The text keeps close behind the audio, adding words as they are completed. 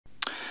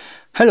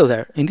Hello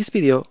there. In this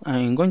video,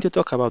 I'm going to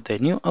talk about the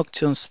new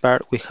options bar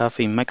we have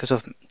in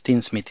Microsoft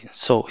Teams meetings.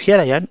 So here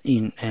I am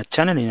in a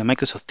channel in a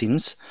Microsoft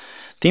Teams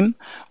team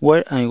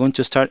where I'm going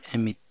to start a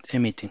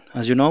meeting.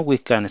 As you know, we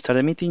can start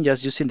a meeting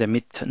just using the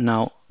Meet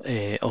Now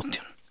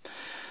option.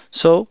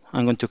 So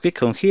I'm going to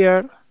click on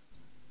here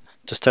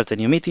to start a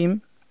new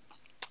meeting.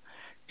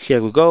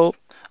 Here we go.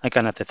 I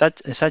can add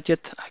a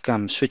subject, I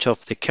can switch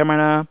off the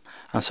camera,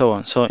 and so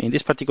on. So in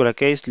this particular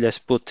case, let's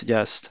put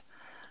just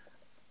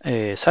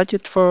a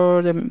subject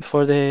for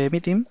the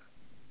meeting,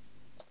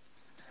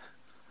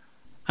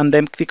 and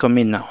then click on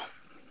Meet Now.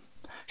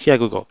 Here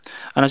we go.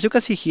 And as you can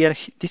see here,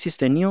 this is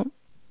the new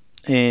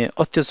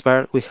options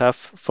bar we have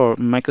for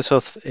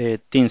Microsoft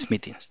Teams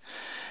meetings.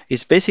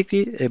 It's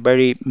basically a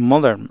very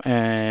modern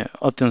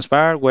options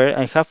bar where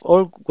I have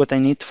all what I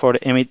need for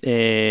a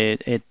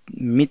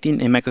meeting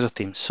in Microsoft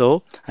Teams.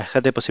 So I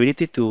have the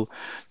possibility to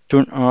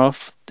turn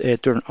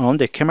on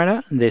the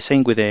camera, the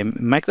same with the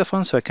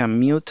microphone, so I can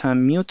mute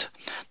and mute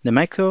the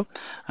micro.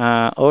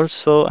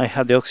 Also, I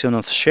have the option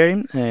of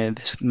sharing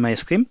my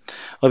screen.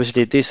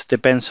 Obviously, this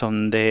depends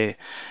on the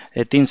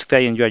Teams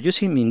client you are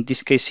using. In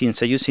this case,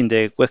 since I'm using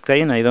the web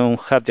client, I don't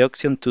have the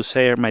option to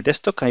share my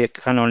desktop. I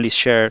can only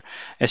share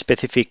a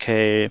specific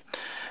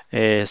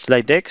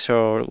slide decks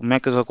or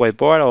Microsoft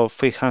Whiteboard or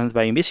freehand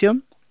by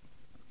InVision.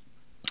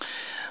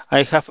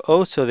 I have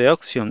also the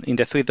option in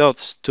the three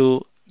dots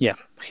to,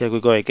 here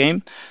we go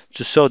again,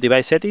 to show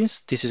device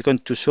settings. This is going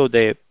to show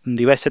the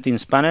device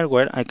settings panel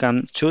where I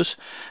can choose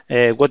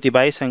what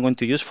device I'm going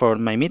to use for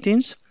my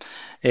meetings.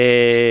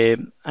 I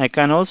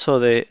have also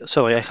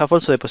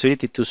the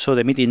possibility to show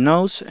the meeting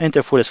notes,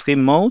 enter full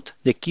screen mode,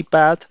 the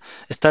keypad,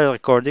 start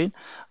recording,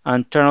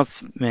 and turn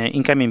off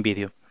incoming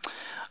video.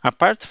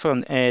 Apart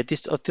from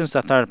these options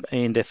that are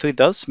in the three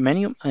dots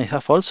menu, I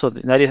have also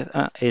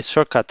a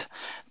shortcut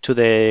to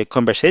the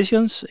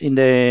conversations in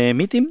the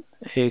meeting,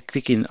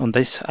 clicking on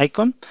this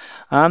icon,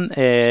 and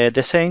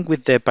the same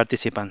with the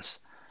participants.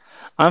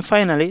 And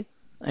finally,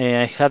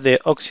 I have the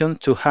option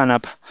to hang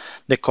up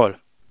the call.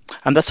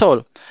 And that's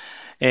all.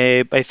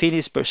 I think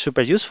it's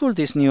super useful,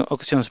 these new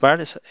options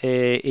bars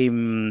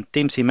in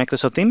Teams, in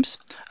Microsoft Teams.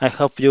 I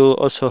hope you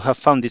also have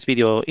found this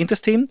video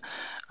interesting,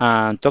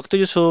 and talk to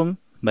you soon.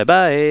 Bye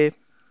bye.